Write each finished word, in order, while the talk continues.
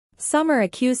Summer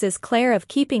accuses Claire of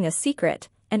keeping a secret,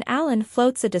 and Alan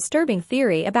floats a disturbing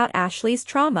theory about Ashley's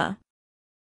trauma.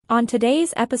 On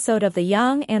today's episode of The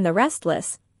Young and the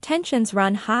Restless, tensions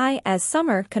run high as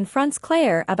Summer confronts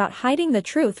Claire about hiding the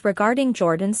truth regarding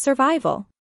Jordan's survival.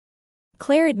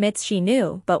 Claire admits she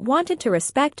knew but wanted to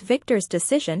respect Victor's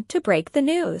decision to break the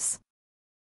news.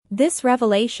 This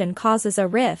revelation causes a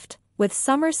rift, with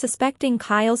Summer suspecting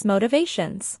Kyle's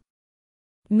motivations.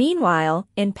 Meanwhile,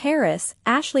 in Paris,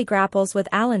 Ashley grapples with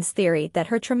Alan's theory that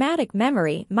her traumatic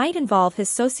memory might involve his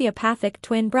sociopathic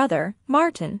twin brother,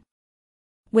 Martin.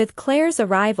 With Claire's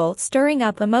arrival stirring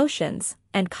up emotions,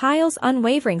 and Kyle's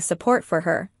unwavering support for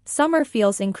her, Summer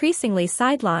feels increasingly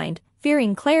sidelined,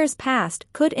 fearing Claire's past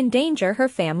could endanger her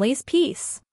family's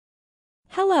peace.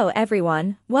 Hello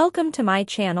everyone, welcome to my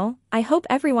channel. I hope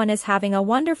everyone is having a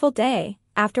wonderful day.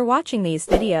 After watching these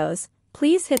videos,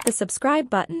 please hit the subscribe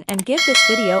button and give this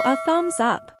video a thumbs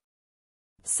up.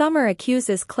 Summer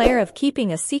accuses Claire of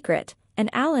keeping a secret, and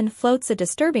Alan floats a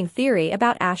disturbing theory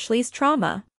about Ashley's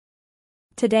trauma.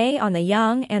 Today on The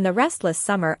Young and the Restless,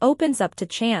 Summer opens up to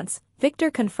Chance,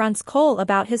 Victor confronts Cole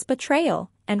about his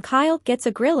betrayal, and Kyle gets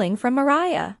a grilling from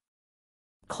Mariah.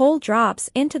 Cole drops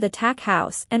into the tack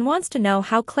house and wants to know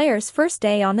how Claire's first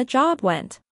day on the job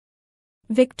went.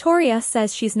 Victoria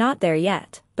says she's not there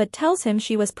yet, but tells him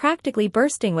she was practically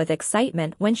bursting with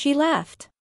excitement when she left.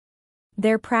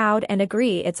 They're proud and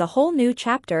agree it's a whole new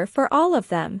chapter for all of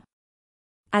them.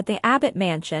 At the Abbott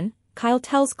mansion, Kyle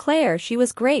tells Claire she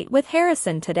was great with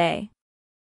Harrison today.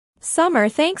 Summer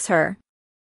thanks her.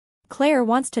 Claire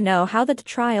wants to know how the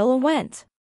trial went.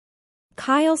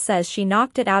 Kyle says she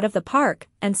knocked it out of the park,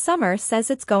 and Summer says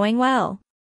it's going well.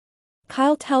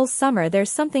 Kyle tells Summer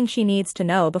there's something she needs to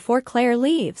know before Claire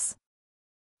leaves.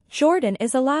 Jordan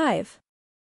is alive.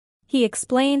 He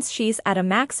explains she's at a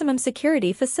maximum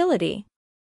security facility.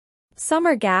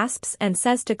 Summer gasps and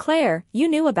says to Claire, "You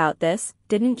knew about this,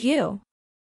 didn't you?"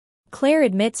 Claire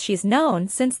admits she's known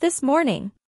since this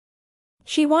morning.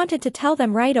 She wanted to tell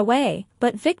them right away,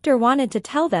 but Victor wanted to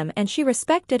tell them and she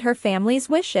respected her family's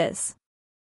wishes.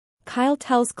 Kyle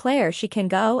tells Claire she can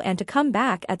go and to come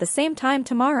back at the same time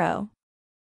tomorrow.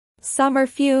 Summer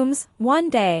fumes.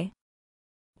 One day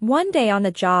on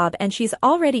the job and she's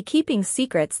already keeping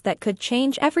secrets that could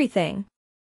change everything.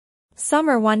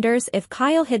 Summer wonders if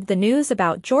Kyle hid the news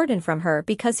about Jordan from her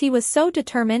because he was so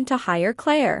determined to hire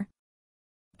Claire.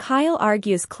 Kyle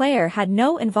argues Claire had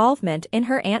no involvement in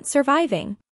her aunt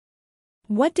surviving.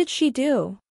 What did she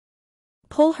do?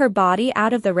 Pull her body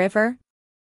out of the river?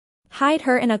 Hide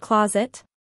her in a closet?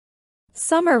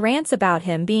 Summer rants about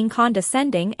him being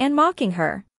condescending and mocking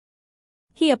her.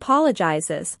 He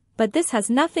apologizes, but this has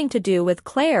nothing to do with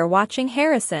Claire watching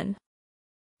Harrison.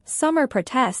 Summer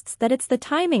protests that it's the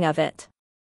timing of it.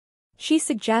 She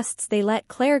suggests they let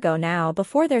Claire go now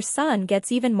before their son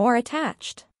gets even more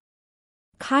attached.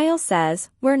 Kyle says,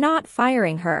 "We're not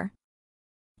firing her.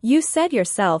 You said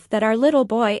yourself that our little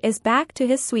boy is back to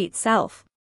his sweet self.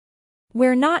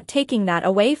 We're not taking that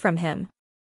away from him."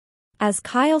 As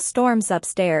Kyle storms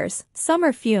upstairs,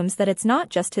 Summer fumes that it's not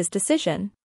just his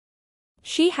decision.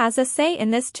 She has a say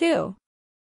in this too.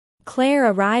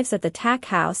 Claire arrives at the tack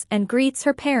house and greets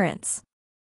her parents.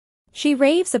 She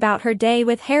raves about her day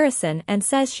with Harrison and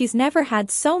says she's never had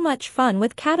so much fun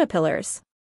with caterpillars.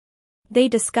 They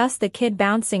discuss the kid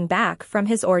bouncing back from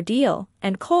his ordeal,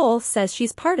 and Cole says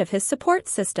she's part of his support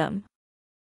system.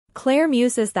 Claire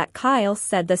muses that Kyle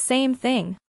said the same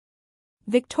thing.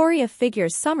 Victoria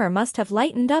figures Summer must have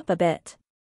lightened up a bit.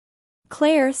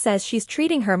 Claire says she's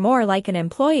treating her more like an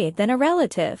employee than a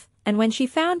relative, and when she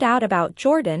found out about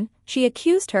Jordan, she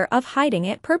accused her of hiding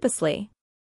it purposely.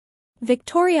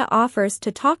 Victoria offers to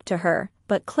talk to her,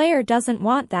 but Claire doesn't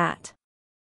want that.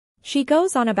 She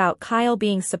goes on about Kyle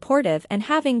being supportive and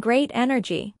having great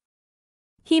energy.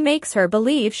 He makes her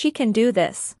believe she can do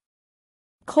this.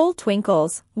 Cole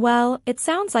twinkles, "Well, it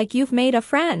sounds like you've made a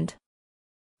friend."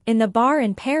 In the bar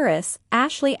in Paris,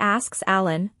 Ashley asks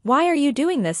Alan, "Why are you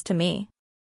doing this to me?"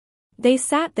 They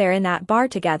sat there in that bar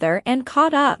together and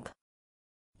caught up.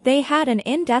 They had an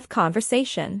in-depth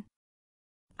conversation.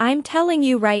 "I'm telling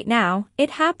you right now,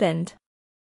 it happened.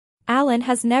 Alan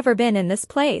has never been in this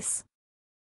place."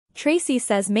 Tracy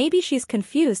says maybe she's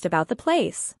confused about the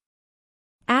place.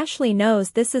 Ashley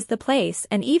knows this is the place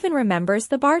and even remembers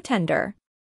the bartender.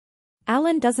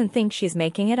 Alan doesn't think she's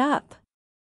making it up.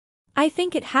 "I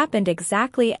think it happened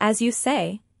exactly as you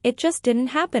say, it just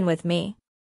didn't happen with me.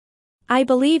 I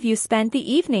believe you spent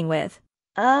the evening with,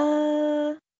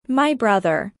 my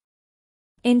brother."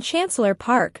 In Chancellor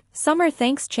Park, Summer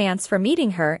thanks Chance for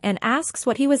meeting her and asks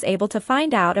what he was able to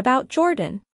find out about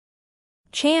Jordan.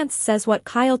 Chance says what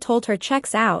Kyle told her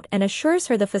checks out and assures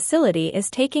her the facility is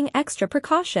taking extra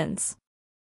precautions.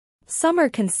 Summer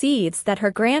concedes that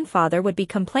her grandfather would be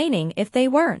complaining if they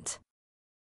weren't.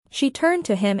 She turned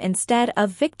to him instead of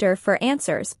Victor for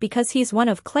answers because he's one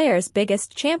of Claire's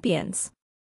biggest champions.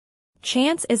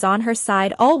 Chance is on her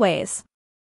side always.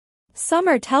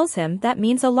 Summer tells him that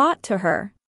means a lot to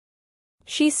her.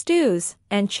 She stews,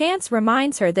 and Chance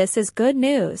reminds her this is good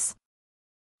news.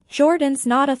 Jordan's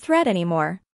not a threat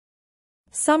anymore.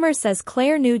 Summer says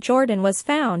Claire knew Jordan was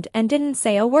found and didn't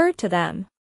say a word to them.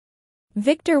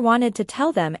 Victor wanted to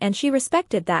tell them and she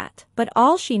respected that, but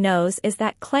all she knows is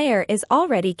that Claire is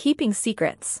already keeping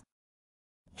secrets.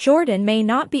 Jordan may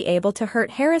not be able to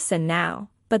hurt Harrison now,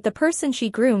 but the person she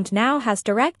groomed now has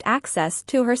direct access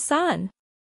to her son.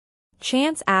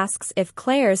 Chance asks if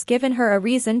Claire's given her a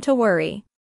reason to worry.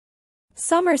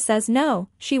 Summer says no,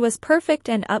 she was perfect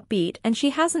and upbeat and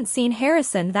she hasn't seen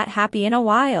Harrison that happy in a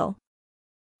while.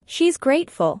 She's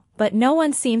grateful, but no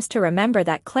one seems to remember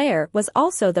that Claire was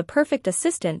also the perfect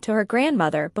assistant to her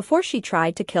grandmother before she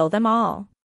tried to kill them all.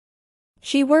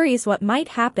 She worries what might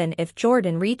happen if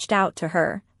Jordan reached out to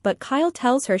her, but Kyle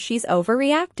tells her she's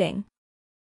overreacting.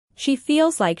 She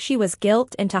feels like she was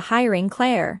guilted into hiring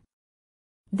Claire.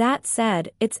 That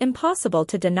said, it's impossible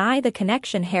to deny the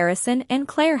connection Harrison and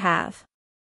Claire have.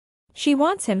 She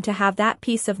wants him to have that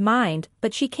peace of mind,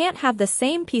 but she can't have the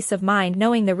same peace of mind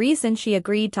knowing the reason she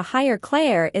agreed to hire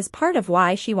Claire is part of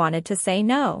why she wanted to say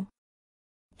no.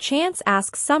 Chance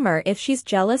asks Summer if she's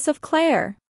jealous of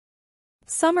Claire.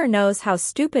 Summer knows how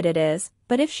stupid it is,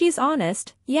 but if she's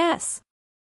honest, yes.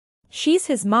 She's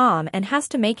his mom and has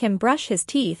to make him brush his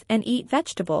teeth and eat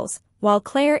vegetables, while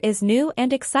Claire is new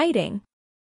and exciting.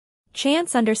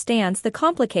 Chance understands the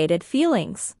complicated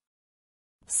feelings.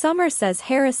 Summer says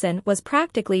Harrison was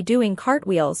practically doing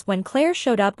cartwheels when Claire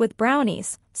showed up with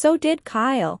brownies, so did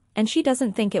Kyle, and she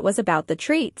doesn't think it was about the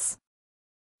treats.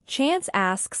 Chance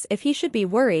asks if he should be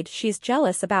worried she's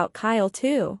jealous about Kyle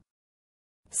too.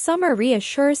 Summer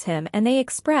reassures him and they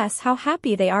express how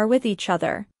happy they are with each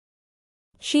other.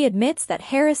 She admits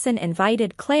that Harrison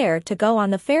invited Claire to go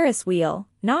on the Ferris wheel,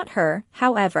 not her,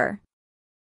 however.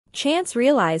 Chance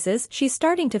realizes she's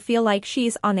starting to feel like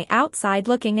she's on the outside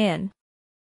looking in.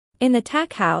 In the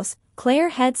tech house, Claire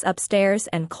heads upstairs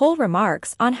and Cole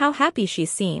remarks on how happy she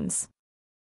seems.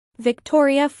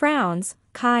 Victoria frowns.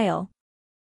 Kyle.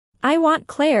 I want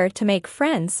Claire to make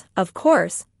friends, of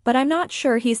course, but I'm not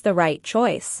sure he's the right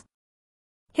choice.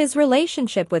 His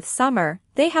relationship with Summer,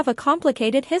 they have a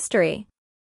complicated history.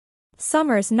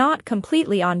 Summer's not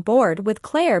completely on board with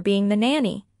Claire being the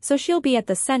nanny, so she'll be at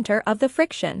the center of the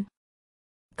friction.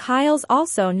 Kyle's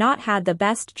also not had the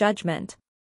best judgment.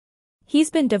 He's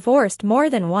been divorced more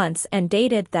than once and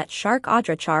dated that shark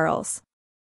Audra Charles.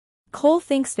 Cole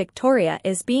thinks Victoria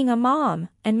is being a mom,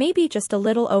 and maybe just a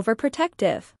little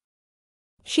overprotective.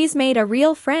 She's made a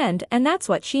real friend and that's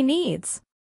what she needs.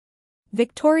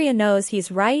 Victoria knows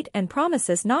he's right and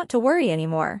promises not to worry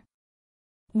anymore.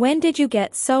 When did you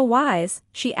get so wise?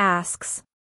 She asks.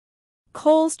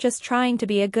 Cole's just trying to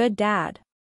be a good dad.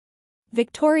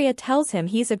 Victoria tells him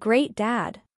he's a great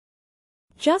dad.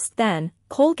 Just then,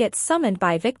 Cole gets summoned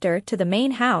by Victor to the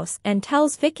main house and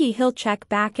tells Vicky he'll check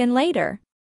back in later.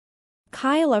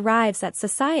 Kyle arrives at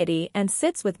Society and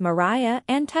sits with Mariah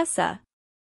and Tessa.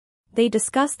 They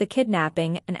discuss the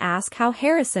kidnapping and ask how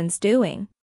Harrison's doing.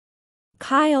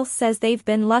 Kyle says they've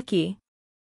been lucky.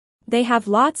 They have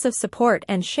lots of support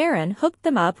and Sharon hooked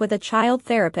them up with a child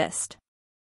therapist.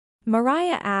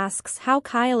 Mariah asks how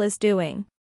Kyle is doing.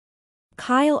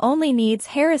 Kyle only needs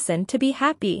Harrison to be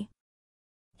happy.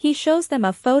 He shows them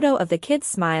a photo of the kids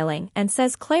smiling and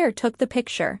says Claire took the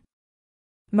picture.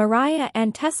 Mariah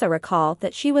and Tessa recall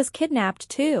that she was kidnapped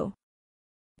too.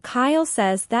 Kyle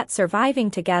says that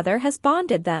surviving together has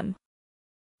bonded them.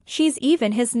 She's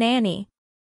even his nanny.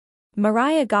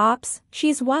 Mariah gawps,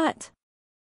 she's what?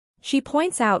 She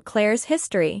points out Claire's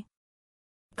history.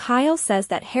 Kyle says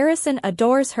that Harrison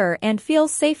adores her and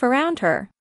feels safe around her.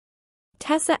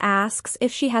 Tessa asks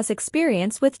if she has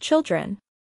experience with children.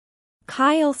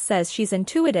 Kyle says she's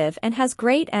intuitive and has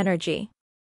great energy.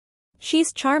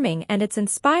 She's charming and it's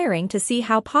inspiring to see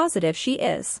how positive she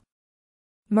is.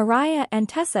 Mariah and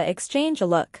Tessa exchange a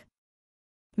look.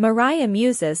 Mariah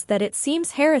muses that it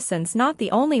seems Harrison's not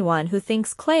the only one who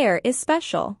thinks Claire is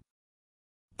special.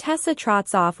 Tessa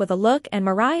trots off with a look and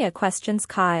Mariah questions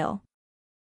Kyle.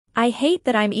 I hate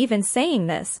that I'm even saying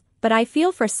this, but I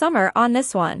feel for Summer on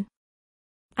this one.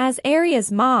 As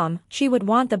Aria's mom, she would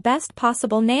want the best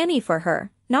possible nanny for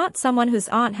her, not someone whose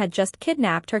aunt had just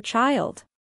kidnapped her child.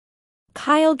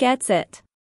 Kyle gets it.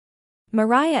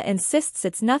 Mariah insists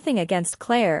it's nothing against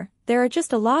Claire, there are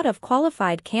just a lot of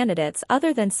qualified candidates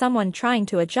other than someone trying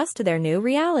to adjust to their new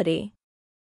reality.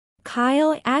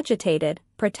 Kyle, agitated,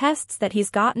 protests that he's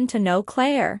gotten to know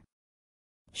Claire.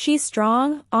 She's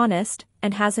strong, honest,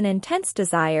 and has an intense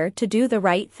desire to do the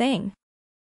right thing.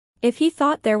 If he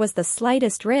thought there was the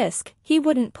slightest risk, he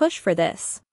wouldn't push for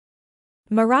this.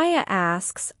 Mariah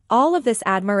asks, all of this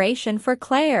admiration for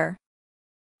Claire.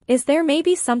 Is there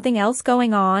maybe something else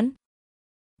going on?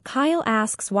 Kyle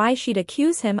asks why she'd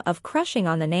accuse him of crushing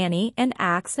on the nanny and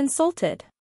acts insulted.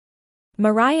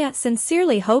 Mariah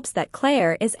sincerely hopes that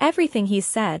Claire is everything he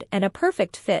said and a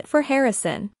perfect fit for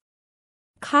Harrison.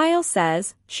 Kyle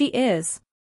says, she is.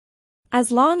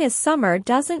 As long as Summer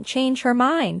doesn't change her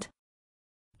mind.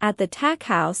 At the tack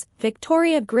house,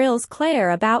 Victoria grills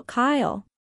Claire about Kyle.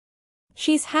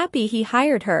 She's happy he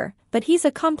hired her, but he's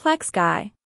a complex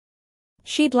guy.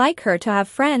 She'd like her to have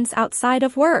friends outside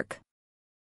of work.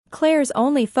 Claire's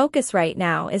only focus right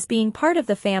now is being part of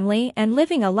the family and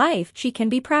living a life she can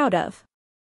be proud of.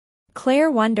 Claire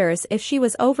wonders if she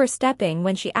was overstepping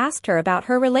when she asked her about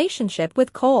her relationship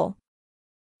with Cole.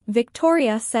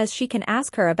 Victoria says she can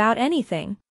ask her about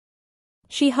anything.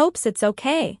 She hopes it's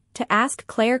okay to ask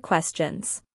Claire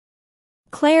questions.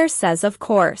 Claire says of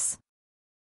course.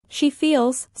 She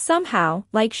feels, somehow,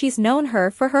 like she's known her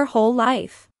for her whole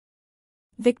life.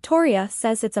 Victoria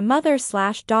says it's a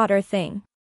mother/daughter thing.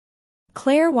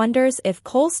 Claire wonders if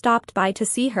Cole stopped by to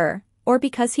see her, or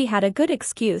because he had a good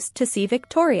excuse to see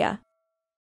Victoria.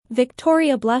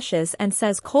 Victoria blushes and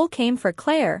says Cole came for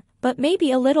Claire, but maybe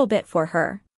a little bit for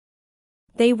her.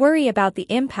 They worry about the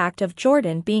impact of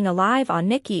Jordan being alive on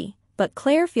Nikki, but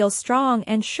Claire feels strong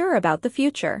and sure about the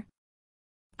future.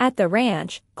 At the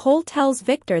ranch, Cole tells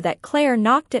Victor that Claire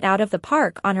knocked it out of the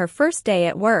park on her first day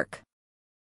at work.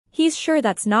 He's sure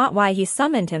that's not why he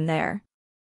summoned him there.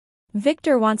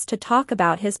 Victor wants to talk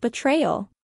about his betrayal.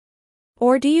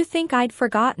 Or do you think I'd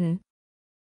forgotten?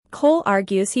 Cole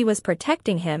argues he was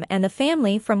protecting him and the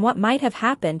family from what might have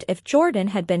happened if Jordan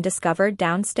had been discovered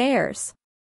downstairs.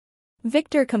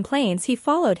 Victor complains he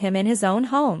followed him in his own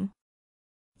home.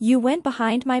 You went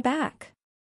behind my back.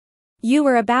 You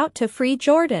were about to free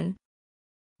Jordan.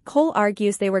 Cole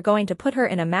argues they were going to put her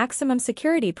in a maximum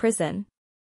security prison.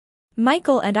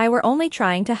 Michael and I were only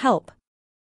trying to help.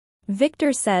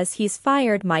 Victor says he's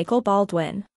fired Michael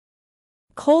Baldwin.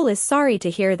 Cole is sorry to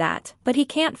hear that, but he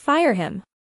can't fire him.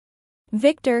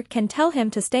 Victor can tell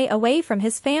him to stay away from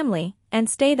his family, and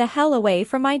stay the hell away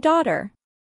from my daughter.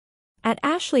 At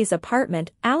Ashley's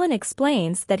apartment, Alan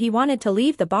explains that he wanted to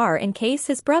leave the bar in case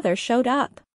his brother showed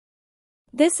up.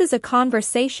 This is a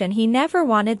conversation he never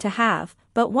wanted to have,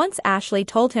 but once Ashley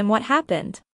told him what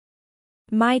happened.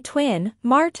 My twin,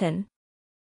 Martin.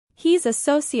 He's a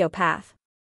sociopath.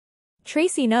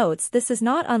 Tracy notes this is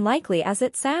not unlikely as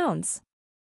it sounds.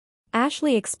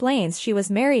 Ashley explains she was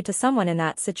married to someone in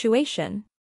that situation.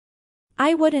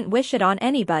 I wouldn't wish it on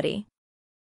anybody.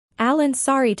 Alan's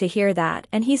sorry to hear that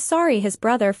and he's sorry his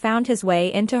brother found his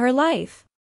way into her life.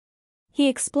 He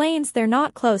explains they're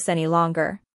not close any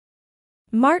longer.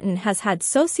 Martin has had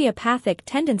sociopathic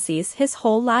tendencies his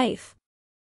whole life.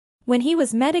 When he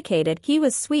was medicated he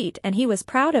was sweet and he was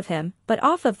proud of him, but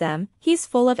off of them, he's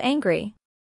full of angry.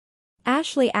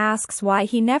 Ashley asks why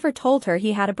he never told her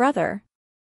he had a brother.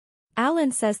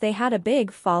 Alan says they had a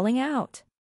big falling out.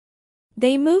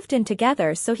 They moved in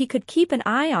together so he could keep an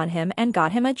eye on him and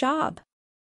got him a job.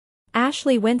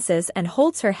 Ashley winces and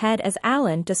holds her head as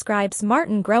Alan describes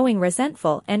Martin growing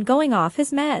resentful and going off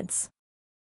his meds.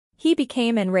 He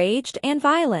became enraged and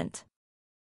violent.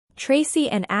 Tracy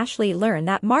and Ashley learn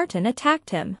that Martin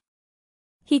attacked him.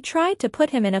 He tried to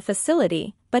put him in a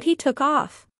facility, but he took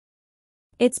off.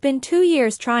 It's been 2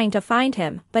 years trying to find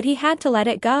him, but he had to let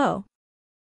it go.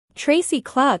 Tracy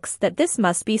clucks that this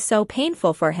must be so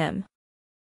painful for him.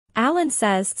 Alan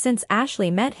says since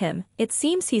Ashley met him, it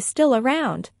seems he's still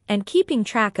around, and keeping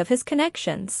track of his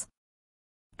connections.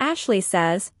 Ashley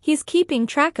says, he's keeping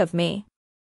track of me.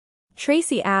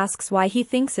 Tracy asks why he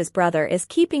thinks his brother is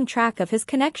keeping track of his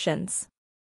connections.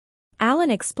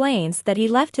 Alan explains that he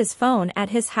left his phone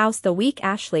at his house the week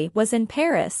Ashley was in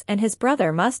Paris and his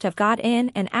brother must have got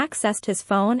in and accessed his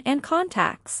phone and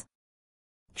contacts.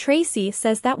 Tracy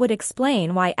says that would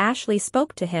explain why Ashley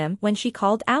spoke to him when she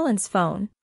called Alan's phone.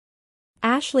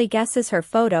 Ashley guesses her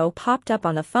photo popped up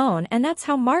on the phone and that's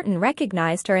how Martin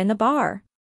recognized her in the bar.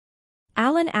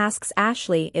 Alan asks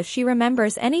Ashley if she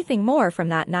remembers anything more from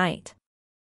that night.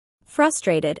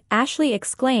 Frustrated, Ashley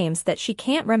exclaims that she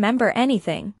can't remember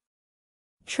anything.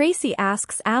 Tracy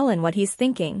asks Alan what he's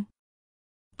thinking.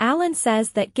 Alan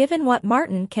says that given what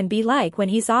Martin can be like when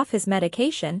he's off his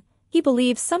medication, he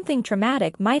believes something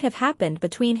traumatic might have happened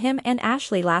between him and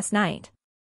Ashley last night.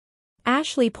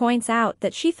 Ashley points out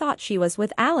that she thought she was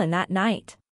with Alan that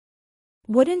night.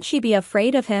 Wouldn't she be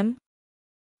afraid of him?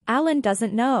 Alan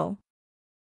doesn't know.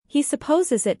 He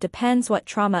supposes it depends what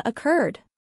trauma occurred.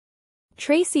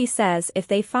 Tracy says if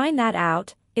they find that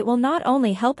out, it will not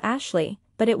only help Ashley,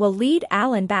 but it will lead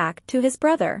Alan back to his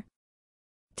brother.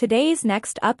 Today's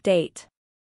next update.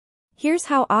 Here's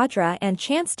how Audra and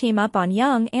Chance team up on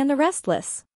Young and the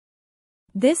Restless.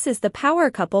 This is the power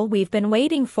couple we've been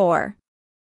waiting for.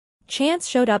 Chance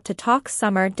showed up to talk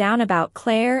Summer down about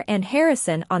Claire and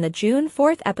Harrison on the June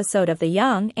 4th episode of The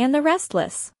Young and the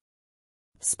Restless.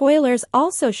 Spoilers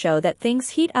also show that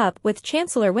things heat up with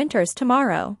Chancellor Winters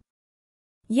tomorrow.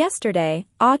 Yesterday,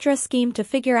 Audra schemed to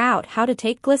figure out how to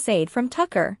take Glissade from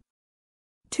Tucker.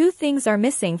 Two things are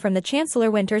missing from the Chancellor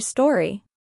Winters story.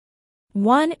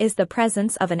 One is the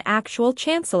presence of an actual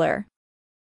Chancellor.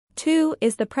 Two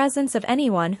is the presence of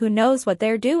anyone who knows what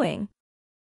they're doing.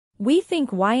 We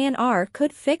think Y&R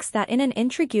could fix that in an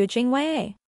intriguing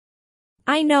way.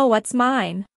 I know what's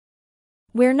mine.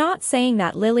 We're not saying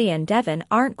that Lily and Devon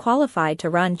aren't qualified to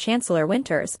run Chancellor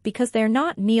Winters because they're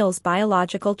not Neil's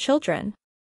biological children.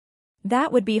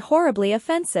 That would be horribly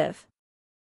offensive.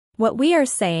 What we are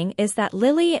saying is that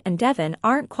Lily and Devon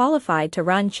aren't qualified to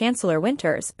run Chancellor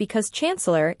Winters because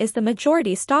Chancellor is the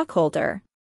majority stockholder.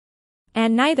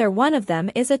 And neither one of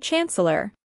them is a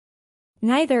Chancellor.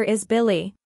 Neither is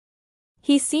Billy.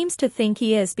 He seems to think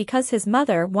he is because his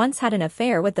mother once had an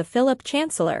affair with the Philip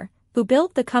Chancellor, who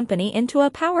built the company into a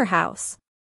powerhouse.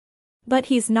 But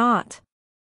he's not.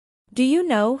 Do you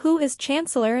know who is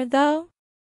Chancellor, though?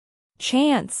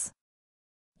 Chance.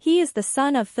 He is the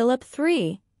son of Philip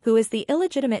III, who is the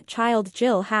illegitimate child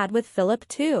Jill had with Philip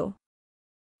II.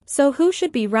 So who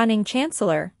should be running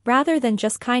Chancellor, rather than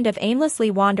just kind of aimlessly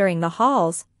wandering the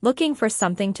halls, looking for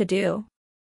something to do?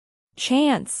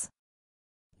 Chance.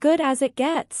 Good as it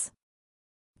gets.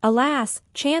 Alas,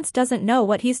 Chance doesn't know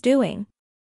what he's doing.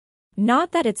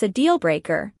 Not that it's a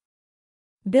deal-breaker.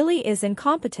 Billy is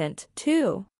incompetent,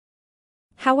 too.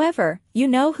 However, you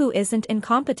know who isn't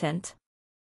incompetent?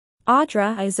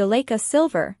 Audra Zuleika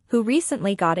Silver, who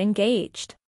recently got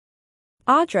engaged.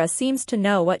 Audra seems to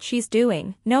know what she's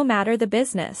doing, no matter the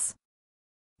business.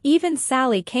 Even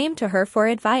Sally came to her for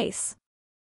advice.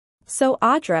 So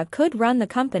Audra could run the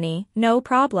company, no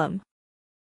problem.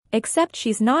 Except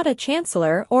she's not a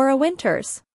Chancellor or a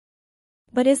Winters.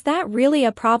 But is that really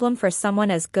a problem for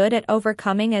someone as good at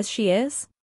overcoming as she is?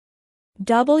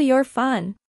 Double your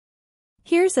fun.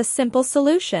 Here's a simple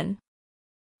solution.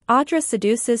 Audra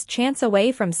seduces Chance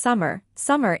away from Summer.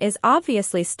 Summer is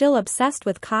obviously still obsessed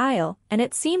with Kyle, and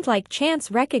it seemed like Chance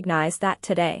recognized that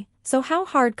today, so how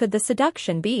hard could the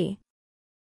seduction be?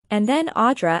 And then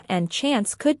Audra and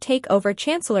Chance could take over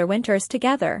Chancellor Winters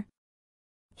together.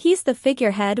 He's the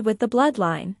figurehead with the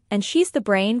bloodline, and she's the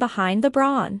brain behind the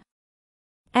brawn.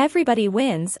 Everybody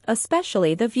wins,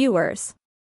 especially the viewers.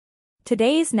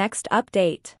 Today's next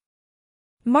update.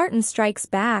 Martin strikes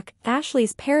back,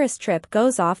 Ashley's Paris trip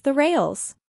goes off the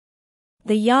rails.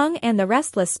 The Young and the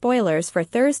Restless spoilers for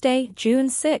Thursday, June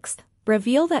 6th,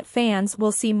 reveal that fans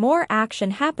will see more action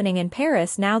happening in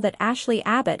Paris now that Ashley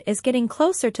Abbott is getting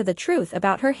closer to the truth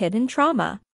about her hidden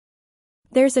trauma.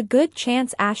 There's a good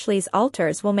chance Ashley's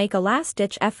alters will make a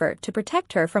last-ditch effort to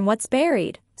protect her from what's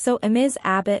buried, so Ms.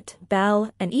 Abbott,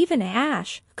 Belle, and even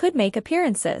Ash could make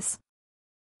appearances.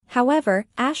 However,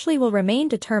 Ashley will remain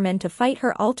determined to fight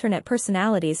her alternate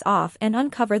personalities off and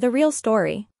uncover the real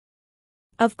story.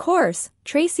 Of course,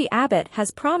 Tracy Abbott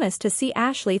has promised to see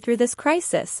Ashley through this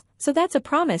crisis, so that's a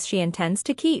promise she intends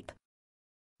to keep.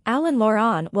 Alan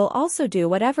Laurent will also do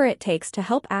whatever it takes to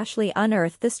help Ashley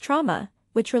unearth this trauma,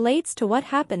 which relates to what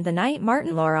happened the night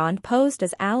Martin Laurent posed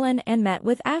as Alan and met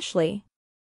with Ashley.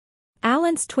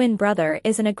 Alan's twin brother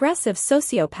is an aggressive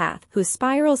sociopath who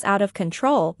spirals out of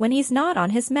control when he's not on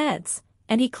his meds,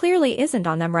 and he clearly isn't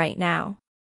on them right now.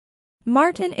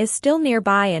 Martin is still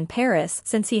nearby in Paris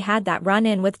since he had that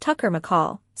run-in with Tucker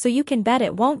McCall, so you can bet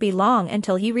it won't be long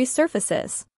until he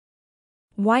resurfaces.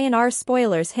 Y&R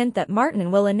spoilers hint that Martin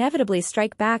will inevitably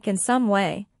strike back in some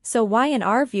way, so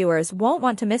Y&R viewers won't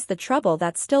want to miss the trouble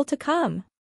that's still to come.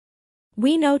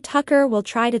 We know Tucker will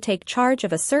try to take charge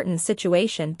of a certain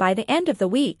situation by the end of the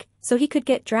week, so he could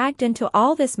get dragged into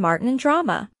all this Martin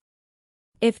drama.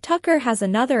 If Tucker has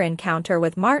another encounter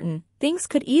with Martin, things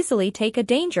could easily take a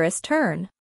dangerous turn.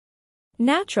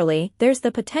 Naturally, there's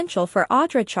the potential for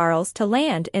Audra Charles to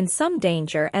land in some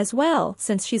danger as well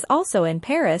since she's also in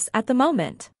Paris at the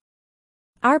moment.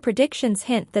 Our predictions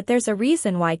hint that there's a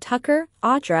reason why Tucker,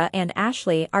 Audra and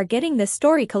Ashley are getting this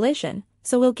story collision,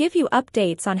 so we'll give you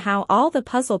updates on how all the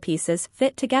puzzle pieces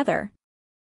fit together.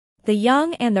 The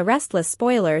Young and the Restless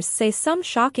spoilers say some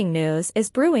shocking news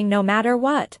is brewing no matter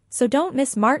what, so don't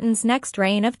miss Martin's next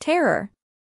reign of terror.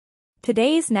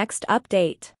 Today's next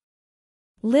update.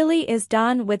 Lily is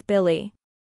done with Billy.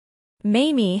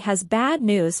 Mamie has bad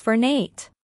news for Nate.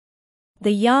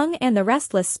 The Young and the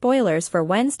Restless spoilers for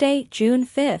Wednesday, June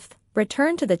 5th,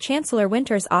 return to the Chancellor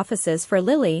Winter's offices for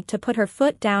Lily to put her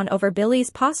foot down over Billy's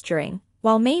posturing,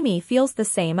 while Mamie feels the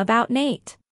same about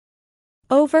Nate.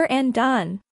 Over and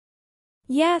done.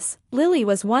 Yes, Lily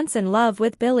was once in love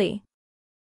with Billy.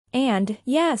 And,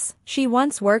 yes, she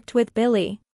once worked with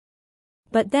Billy.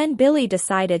 But then Billy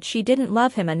decided she didn't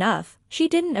love him enough, she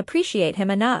didn't appreciate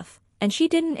him enough, and she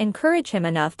didn't encourage him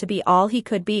enough to be all he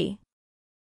could be.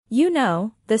 You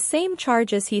know, the same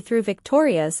charges he threw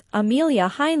Victoria's Amelia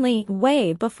Heinley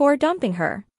way before dumping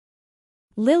her.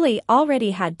 Lily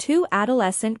already had 2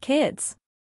 adolescent kids.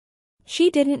 She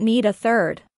didn't need a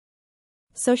third.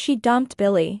 So she dumped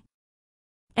Billy.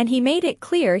 And he made it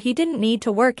clear he didn't need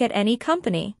to work at any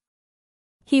company.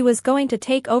 He was going to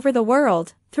take over the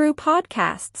world through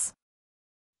podcasts.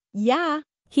 Yeah,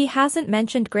 he hasn't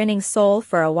mentioned Grinning Soul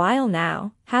for a while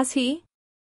now, has he?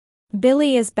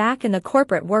 Billy is back in the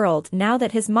corporate world now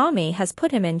that his mommy has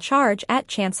put him in charge at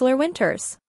Chancellor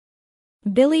Winter's.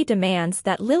 Billy demands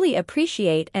that Lily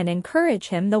appreciate and encourage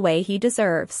him the way he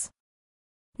deserves.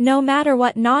 No matter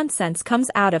what nonsense comes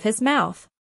out of his mouth.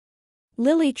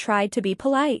 Lily tried to be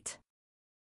polite.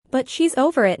 But she's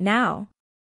over it now.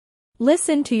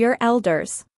 Listen to your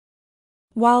elders.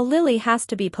 While Lily has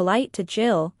to be polite to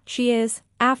Jill, she is,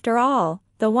 after all,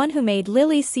 the one who made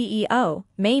Lily CEO.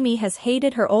 Mamie has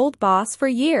hated her old boss for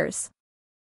years.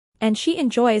 And she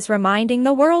enjoys reminding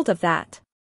the world of that.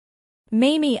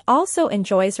 Mamie also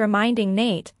enjoys reminding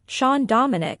Nate, Sean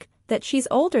Dominic, that she's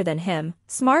older than him,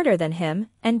 smarter than him,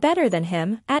 and better than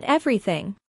him at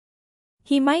everything.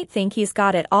 He might think he's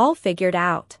got it all figured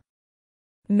out.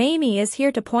 Mamie is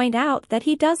here to point out that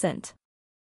he doesn't.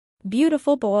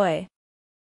 Beautiful boy.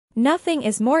 Nothing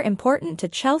is more important to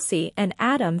Chelsea and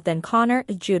Adam than Connor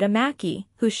Judah Mackey,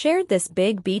 who shared this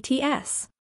big BTS.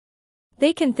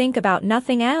 They can think about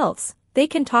nothing else, they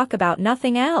can talk about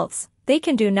nothing else, they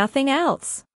can do nothing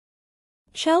else.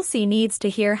 Chelsea needs to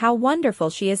hear how wonderful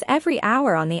she is every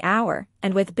hour on the hour,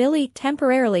 and with Billy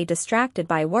temporarily distracted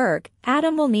by work,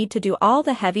 Adam will need to do all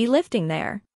the heavy lifting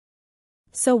there.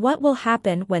 So what will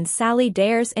happen when Sally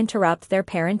dares interrupt their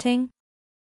parenting?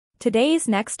 Today's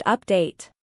next update.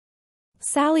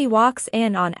 Sally walks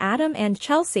in on Adam and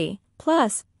Chelsea,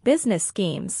 plus business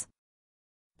schemes.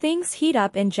 Things heat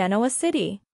up in Genoa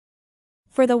City.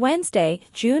 For the Wednesday,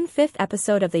 June 5th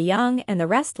episode of The Young and the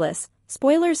Restless,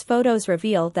 spoilers photos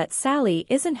reveal that Sally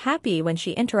isn't happy when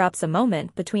she interrupts a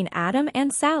moment between Adam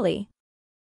and Sally.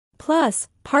 Plus,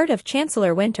 part of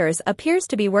Chancellor Winters appears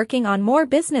to be working on more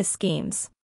business schemes.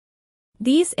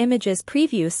 These images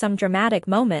preview some dramatic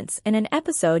moments in an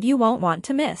episode you won't want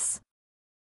to miss.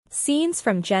 Scenes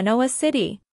from Genoa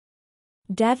City.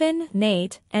 Devin,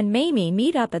 Nate, and Mamie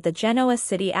meet up at the Genoa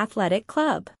City Athletic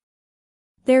Club.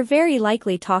 They're very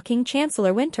likely talking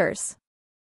Chancellor Winters.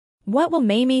 What will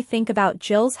Mamie think about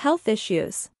Jill's health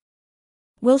issues?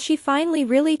 Will she finally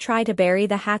really try to bury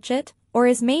the hatchet, or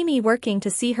is Mamie working to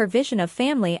see her vision of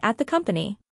family at the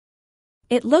company?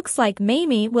 It looks like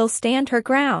Mamie will stand her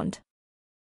ground.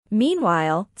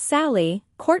 Meanwhile, Sally,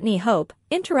 Courtney Hope,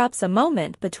 interrupts a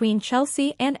moment between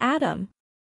Chelsea and Adam.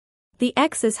 The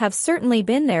exes have certainly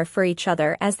been there for each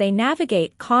other as they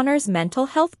navigate Connor's mental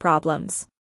health problems.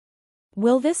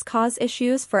 Will this cause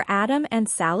issues for Adam and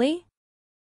Sally?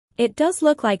 It does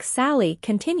look like Sally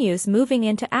continues moving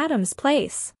into Adam's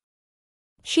place.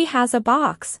 She has a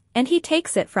box, and he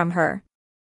takes it from her.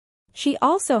 She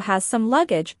also has some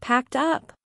luggage packed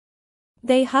up.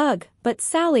 They hug, but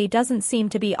Sally doesn't seem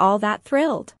to be all that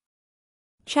thrilled.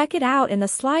 Check it out in the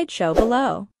slideshow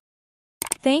below.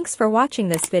 Thanks for watching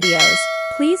this videos.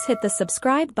 Please hit the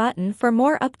subscribe button for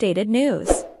more updated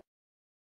news.